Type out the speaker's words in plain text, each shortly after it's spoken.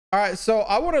All right, so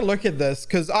I want to look at this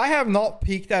because I have not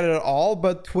peeked at it at all,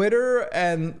 but Twitter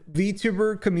and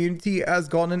VTuber community has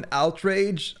gone in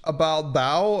outrage about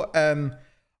Bao, and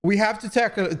we have to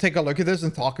take a look at this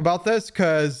and talk about this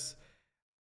because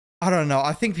I don't know.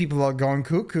 I think people are going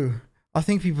cuckoo. I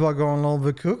think people are going a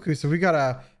little bit cuckoo, so we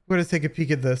gotta take a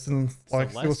peek at this and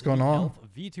like see what's going on.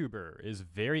 VTuber is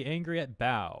very angry at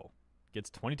Bao, gets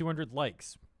 2,200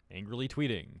 likes, angrily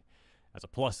tweeting. As a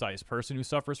plus-size person who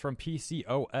suffers from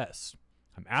PCOS,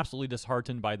 I'm absolutely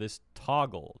disheartened by this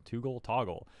toggle.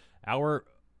 Our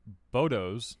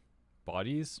bodies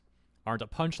aren't a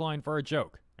punchline for a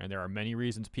joke, and there are many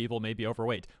reasons people may be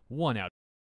overweight. 1 out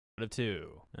of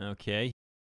 2. Okay.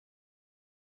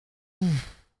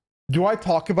 Do I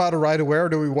talk about it right away, or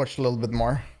do we watch a little bit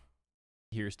more?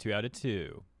 Here's 2 out of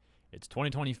 2. It's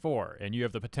 2024, and you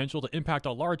have the potential to impact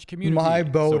a large community. My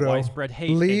Bodo. So widespread hate.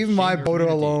 Leave my Bodo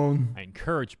alone. I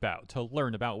encourage Bao to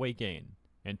learn about weight gain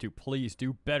and to please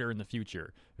do better in the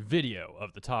future. Video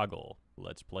of the toggle.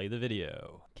 Let's play the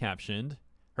video. Captioned: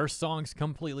 her songs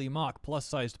completely mock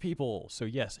plus-sized people. So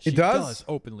yes, she does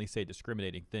openly say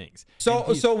discriminating things.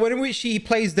 So when she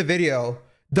plays the video,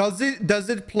 does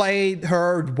it play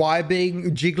her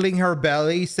vibing, jiggling her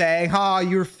belly, saying, "Ha,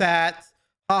 you're fat.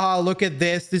 Haha, look at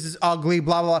this. This is ugly,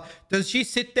 blah, blah, blah." Does she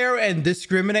sit there and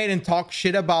discriminate and talk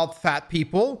shit about fat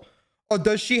people? Or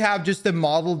does she have just a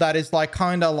model that is like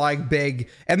kind of like big?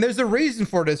 And there's a reason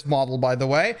for this model, by the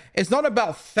way. It's not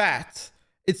about fat.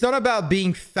 It's not about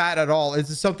being fat at all.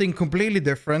 It's something completely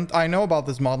different. I know about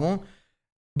this model.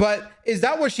 But is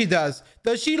that what she does?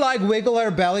 Does she like wiggle her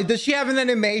belly? Does she have an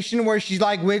animation where she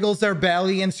like wiggles her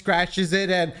belly and scratches it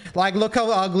and like, look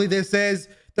how ugly this is?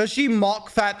 Does she mock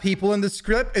fat people in the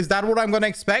script? Is that what I'm going to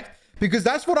expect? Because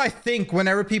that's what I think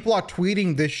whenever people are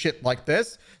tweeting this shit like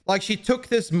this. Like she took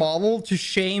this model to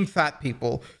shame fat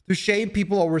people, to shame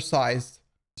people oversized.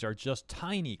 These are just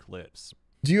tiny clips.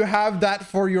 Do you have that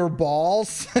for your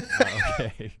balls?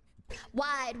 Okay.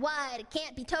 Wide,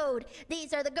 can't be towed.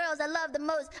 These are the girls I love the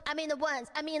most. I mean the ones,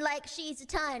 like she's a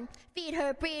ton. Feed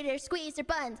her, breed her, squeeze her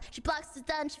buns. She blocks the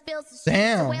sun, she fills the streets.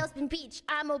 Damn. The whale's been beach.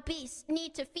 I'm obese,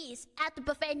 need to feast. At the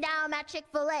buffet, now I'm at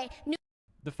Chick-fil-A.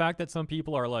 The fact that some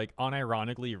people are like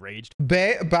unironically raged.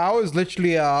 Bao is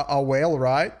literally a whale,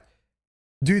 right?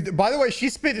 Dude, by the way,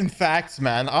 she's spitting facts,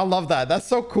 man. I love that. That's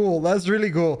so cool. That's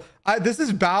really cool. This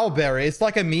is Baoberry. It's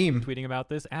like a meme. Tweeting about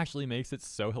this actually makes it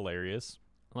so hilarious.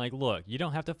 Like, look, you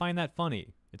don't have to find that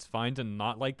funny. It's fine to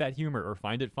not like that humor or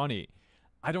find it funny.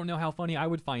 I don't know how funny I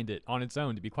would find it on its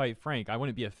own, to be quite frank. I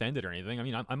wouldn't be offended or anything. I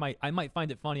mean, I might find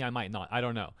it funny, I might not. I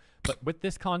don't know. But with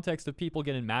this context of people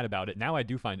getting mad about it, now I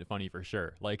do find it funny for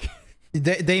sure. Like,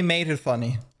 they made it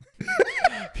funny.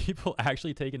 People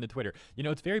actually take into Twitter. You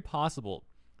know, it's very possible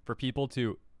for people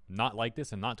to not like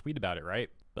this and not tweet about it, right?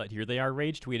 But here they are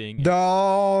rage tweeting.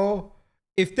 No.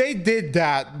 If they did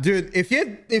that, dude, if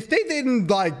they didn't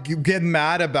like get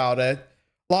mad about it,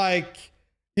 like,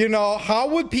 you know, how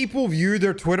would people view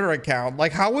their Twitter account?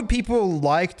 Like, how would people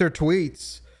like their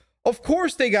tweets? Of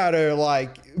course they gotta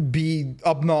like be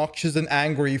obnoxious and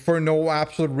angry for no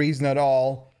absolute reason at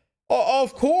all.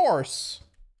 Of course.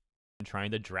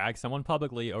 Trying to drag someone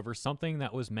publicly over something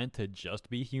that was meant to just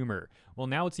be humor. Well,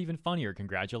 now it's even funnier.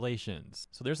 Congratulations.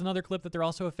 So there's another clip that they're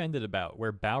also offended about,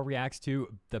 where Bao reacts to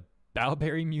the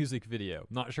Baoberry music video.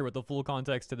 Not sure what the full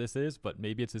context to this is, but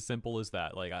maybe it's as simple as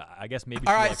that. Like, I guess maybe.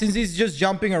 All right, since he's just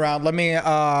jumping around, let me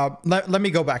let me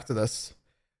go back to this.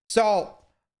 So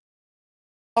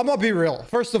I'm gonna be real.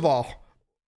 First of all,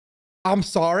 I'm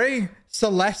sorry,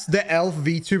 Celeste the Elf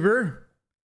VTuber.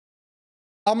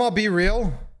 I'm gonna be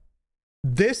real.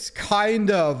 This kind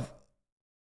of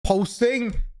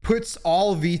posting puts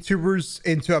all VTubers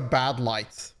into a bad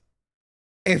light.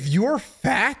 If you're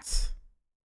fat,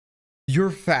 you're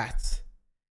fat.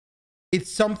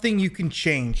 It's something you can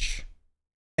change.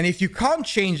 And if you can't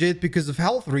change it because of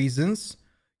health reasons,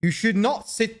 you should not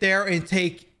sit there and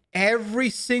take every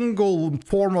single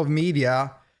form of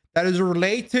media that is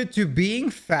related to being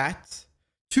fat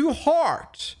to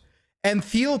heart and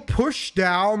feel pushed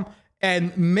down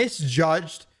and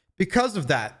misjudged because of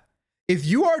that. If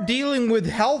you are dealing with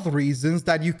health reasons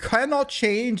that you cannot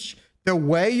change the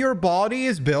way your body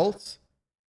is built,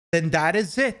 then that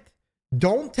is it.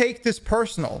 Don't take this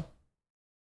personal.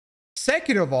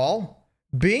 Second of all,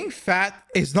 being fat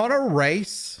is not a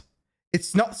race.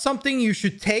 It's not something you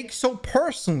should take so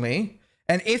personally.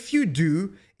 And if you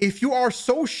do, if you are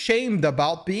so shamed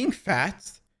about being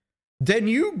fat, then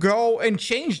you go and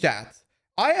change that.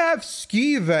 I have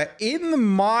Skiva in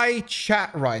my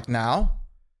chat right now,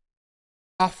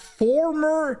 a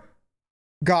former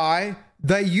guy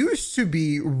that used to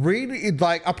be really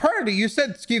like, apparently you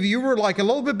said, Skivvy, you were like a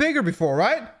little bit bigger before,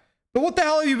 right? But what the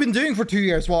hell have you been doing for 2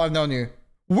 years while I've known you?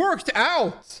 Worked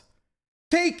out,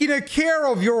 taking care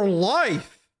of your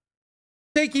life,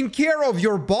 taking care of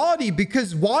your body,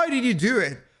 because why did you do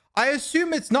it? I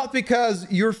assume it's not because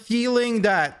you're feeling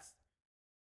that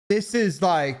this is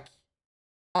like,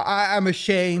 I'm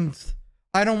ashamed.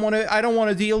 I don't want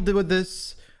to deal with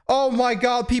this. Oh my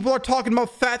God, people are talking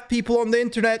about fat people on the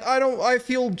internet. I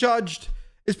feel judged.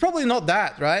 It's probably not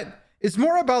that, right? It's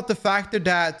more about the fact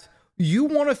that you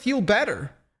want to feel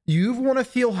better. You want to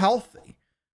feel healthy.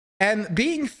 And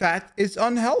being fat is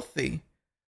unhealthy.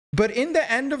 But in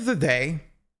the end of the day,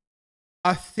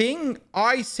 a thing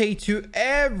I say to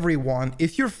everyone,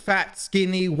 if you're fat,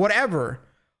 skinny, whatever,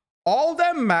 all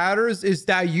that matters is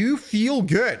that you feel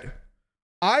good.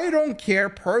 I don't care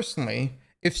personally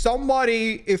if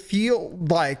somebody feel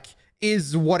like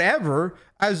is whatever,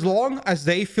 as long as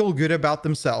they feel good about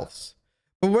themselves.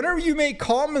 But whenever you make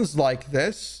comments like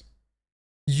this,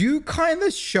 you kind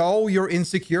of show your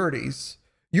insecurities.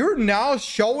 You're now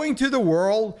showing to the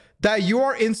world that you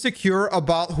are insecure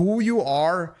about who you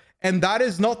are, and that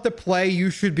is not the play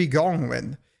you should be going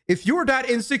with. If you're that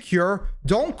insecure,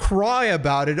 don't cry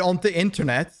about it on the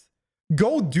internet.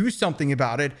 Go do something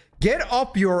about it. Get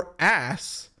up your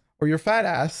ass, or your fat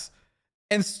ass,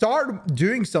 and start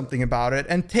doing something about it,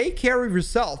 and take care of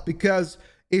yourself. Because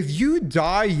if you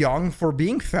die young for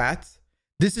being fat,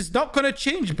 this is not going to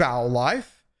change Bao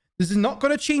life. This is not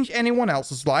going to change anyone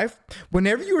else's life.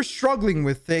 Whenever you're struggling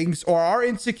with things or are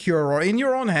insecure or in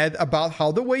your own head about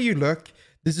how the way you look,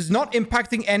 this is not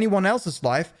impacting anyone else's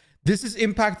life. This is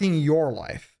impacting your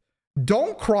life.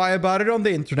 Don't cry about it on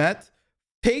the internet.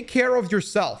 Take care of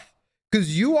yourself.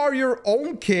 Because you are your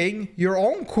own king, your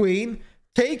own queen.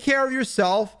 Take care of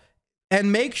yourself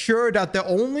and make sure that the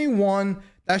only one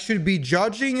that should be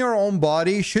judging your own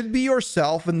body should be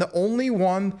yourself. And the only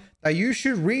one that you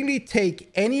should really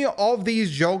take any of these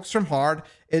jokes from heart,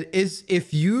 it is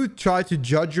if you try to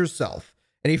judge yourself.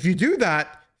 And if you do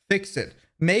that, fix it.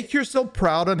 Make yourself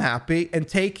proud and happy and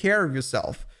take care of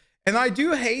yourself. And I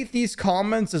do hate these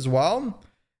comments as well,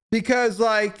 because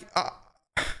like...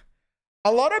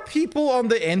 a lot of people on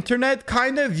the internet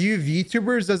kind of view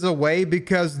VTubers as a way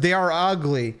because they are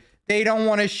ugly. They don't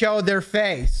want to show their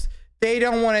face. They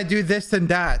don't want to do this and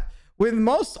that. When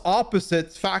most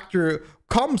opposite factor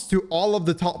comes to all of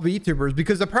the top VTubers,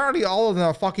 because apparently all of them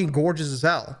are fucking gorgeous as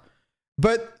hell.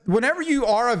 But whenever you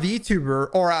are a VTuber,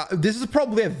 or this is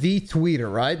probably a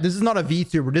VTweeter, right? This is not a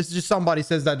VTuber. This is just somebody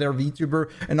says that they're a VTuber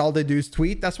and all they do is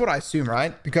tweet. That's what I assume,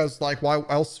 right? Because like, why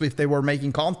else, if they were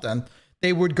making content,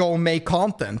 they would go make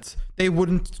content. They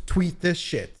wouldn't tweet this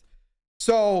shit.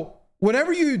 So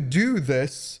whenever you do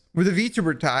this with a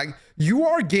VTuber tag, you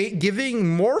are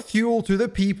giving more fuel to the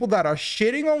people that are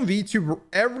shitting on VTuber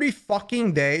every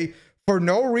fucking day for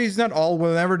no reason at all,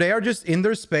 whenever they are just in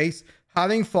their space,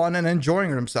 having fun and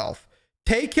enjoying themselves.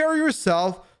 Take care of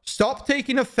yourself. Stop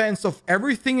taking offense of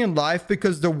everything in life,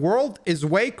 because the world is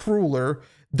way crueler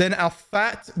than a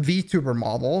fat VTuber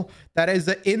model that is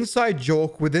an inside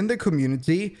joke within the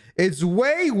community. It's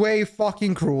way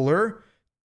fucking crueler.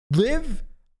 Live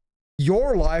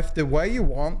your life the way you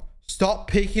want. Stop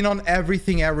picking on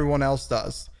everything everyone else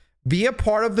does. Be a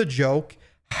part of the joke.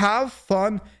 Have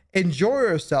fun. Enjoy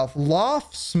yourself.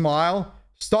 Laugh, smile.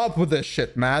 Stop with this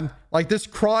shit, man. Like, this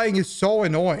crying is so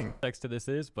annoying. Context to this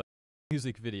is, but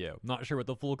music video. Not sure what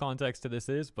the full context to this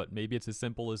is, but maybe it's as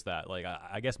simple as that. Like,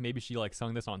 I guess maybe she like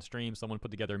sung this on stream, someone put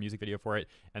together a music video for it,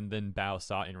 and then Bao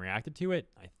saw it and reacted to it.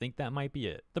 I think that might be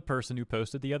it. The person who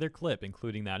posted the other clip,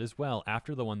 including that as well,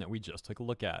 after the one that we just took a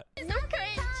look at.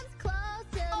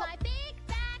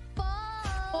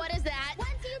 What is that?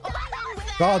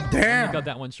 God damn. I got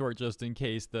that one short just in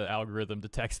case the algorithm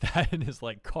detects that and is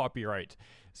like copyright.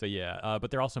 So yeah,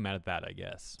 but they're also mad at that, I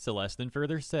guess. Celeste then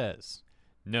further says,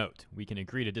 note, we can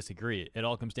agree to disagree. It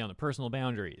all comes down to personal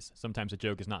boundaries. Sometimes a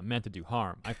joke is not meant to do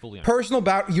harm. I fully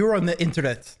understand. You're on the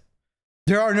internet.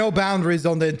 There are no boundaries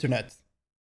on the internet.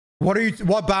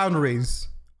 What boundaries?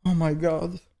 Oh my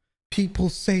God. People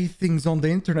say things on the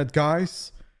internet,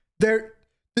 guys.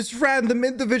 This random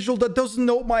individual that doesn't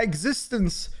know my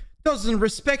existence doesn't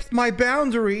respect my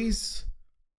boundaries.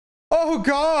 Oh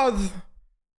God.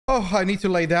 Oh, I need to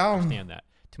lay down. Understand that.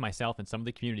 To myself and some of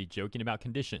the community, joking about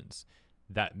conditions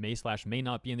that may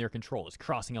not be in their control is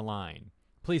crossing a line.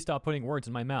 Please stop putting words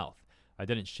in my mouth. I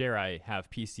didn't share I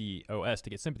have PCOS to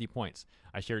get sympathy points.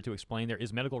 I shared to explain there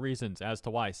is medical reasons as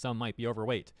to why some might be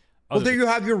overweight. Well, there you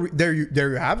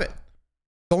have it.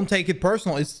 Don't take it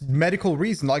personal. It's medical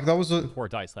reason. Like that was a Poor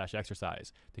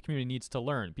diet/exercise. The community needs to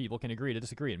learn. People can agree to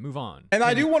disagree and move on. And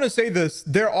I do want to say this.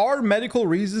 There are medical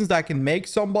reasons that can make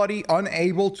somebody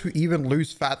unable to even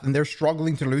lose fat, and they're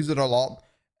struggling to lose it a lot.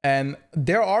 And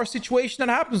there are situations that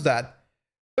happens that.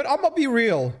 But I'm gonna be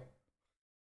real.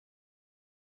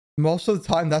 Most of the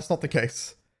time, that's not the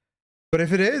case. But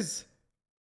if it is,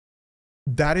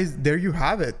 that is, there you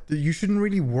have it. You shouldn't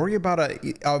really worry about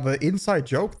an inside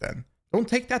joke then. Don't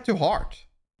take that to heart.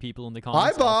 People in the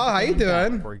comments. Hi, Ba. How you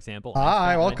doing? For example,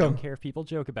 hi, welcome. I don't care if people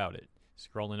joke about it.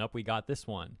 Scrolling up, we got this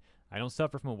one. I don't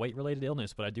suffer from a weight-related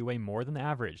illness, but I do weigh more than the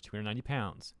average, 290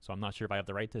 pounds. So I'm not sure if I have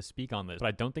the right to speak on this, but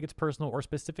I don't think it's personal or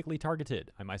specifically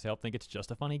targeted. I myself think it's just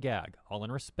a funny gag. All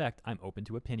in respect, I'm open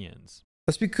to opinions.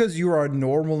 That's because you are a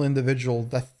normal individual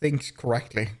that thinks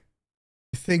correctly.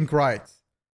 You think right.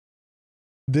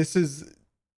 This is...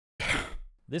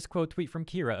 This quote tweet from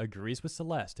Kira agrees with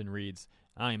Celeste and reads,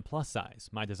 I'm plus size.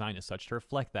 My design is such to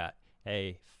reflect that.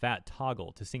 A fat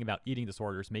toggle to sing about eating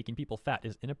disorders making people fat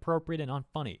is inappropriate and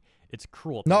unfunny. It's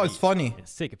cruel. No, it's funny.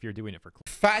 It's sick if you're doing it for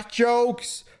fat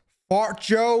jokes, fart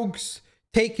jokes,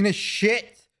 taking a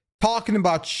shit, talking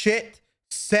about shit,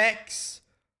 sex.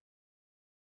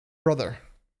 Brother,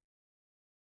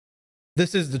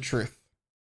 this is the truth.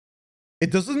 It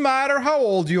doesn't matter how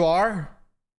old you are.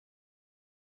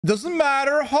 Doesn't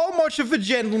matter how much of a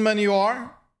gentleman you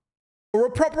are or a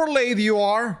proper lady you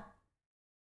are.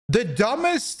 The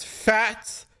dumbest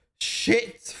fat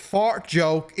shit fart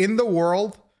joke in the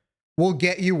world will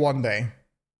get you one day.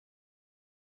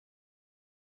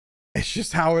 It's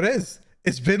just how it is.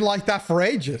 It's been like that for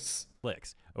ages.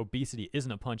 clicks. Obesity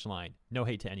isn't a punchline. No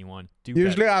hate to anyone. Do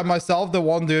Usually better. I'm myself the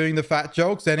one doing the fat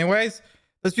jokes anyways.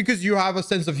 That's because you have a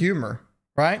sense of humor,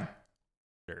 right?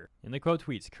 In the quote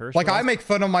tweets, Kirsch like I make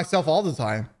fun of myself all the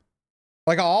time.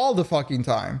 Like all the fucking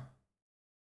time.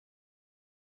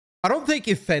 I don't take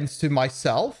offense to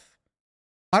myself.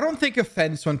 I don't take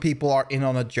offense when people are in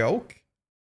on a joke.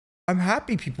 I'm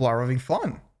happy people are having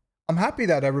fun. I'm happy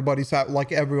that everybody's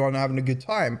everyone having a good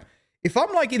time. If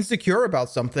I'm like insecure about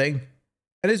something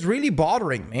and it's really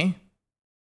bothering me,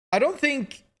 I don't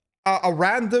think a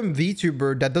random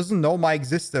VTuber that doesn't know my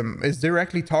existence is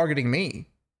directly targeting me.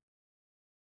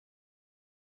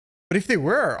 But if they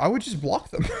were, I would just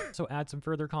block them. So add some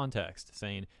further context,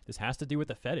 saying this has to do with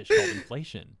a fetish called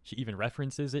inflation. She even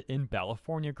references it in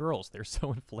California Girls. They're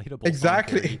so inflatable.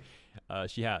 Exactly.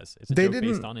 She has. It's a joke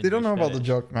based on they don't know about fetish. the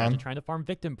joke, man. Imagine trying to farm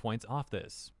victim points off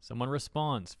this. Someone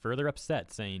responds, further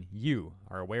upset, saying, you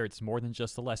are aware it's more than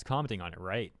just Celeste commenting on it,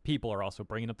 right? People are also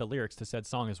bringing up the lyrics to said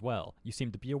song as well. You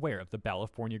seem to be aware of the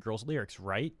California Girls lyrics,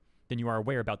 right? Then you are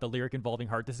aware about the lyric involving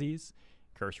heart disease?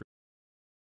 Curse.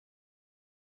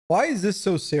 Why is this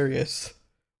so serious?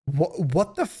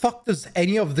 What the fuck does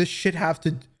any of this shit have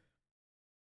to...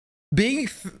 Being...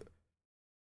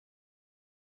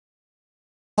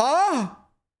 Huh?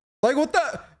 Like what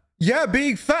the... Yeah,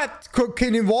 being fat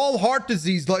can involve heart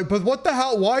disease. Like, but what the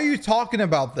hell? Why are you talking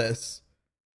about this?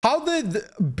 How did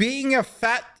being a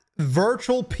fat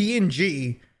virtual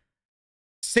PNG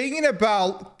singing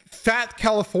about fat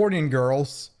Californian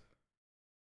girls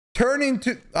turn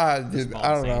into dude,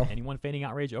 I don't know. Anyone feigning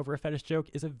outrage over a fetish joke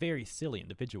is a very silly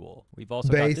individual. We've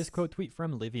also got this quote tweet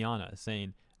from Liviana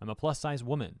saying, I'm a plus size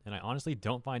woman and I honestly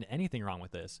don't find anything wrong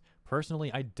with this.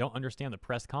 Personally, I don't understand the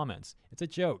press comments. It's a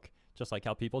joke. Just like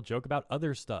how people joke about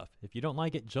other stuff. If you don't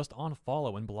like it, just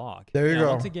unfollow and block. There you go.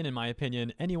 Once again, in my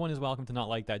opinion, anyone is welcome to not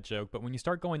like that joke, but when you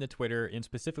start going to Twitter and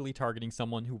specifically targeting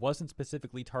someone who wasn't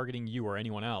specifically targeting you or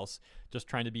anyone else, just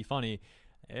trying to be funny,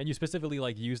 and you specifically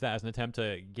like use that as an attempt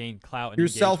to gain clout and you're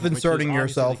self-inserting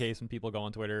yourself. The case when people go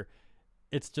on Twitter,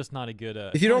 it's just not a good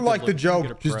if you don't like the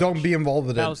joke, just don't be involved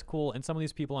with it. That was cool, and some of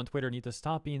these people on Twitter need to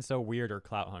stop being so weird or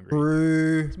clout hungry.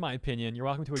 True. It's my opinion. You're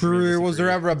welcome to agree. True. Was there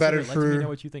ever a better Let me know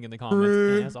what you think in the comments.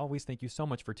 True. And as always, thank you so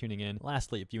much for tuning in.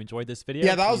 Lastly, if you enjoyed this video,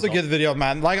 yeah, that was a good video,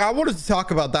 man. Like I wanted to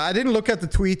talk about that. I didn't look at the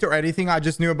tweet or anything. I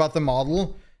just knew about the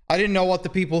model. I didn't know what the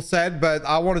people said, but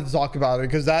I wanted to talk about it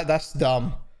because that's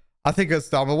dumb. I think it's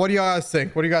dumb. But what do you guys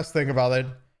think? What do you guys think about it?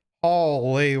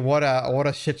 Holy, what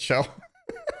a shit show.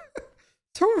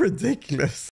 So ridiculous.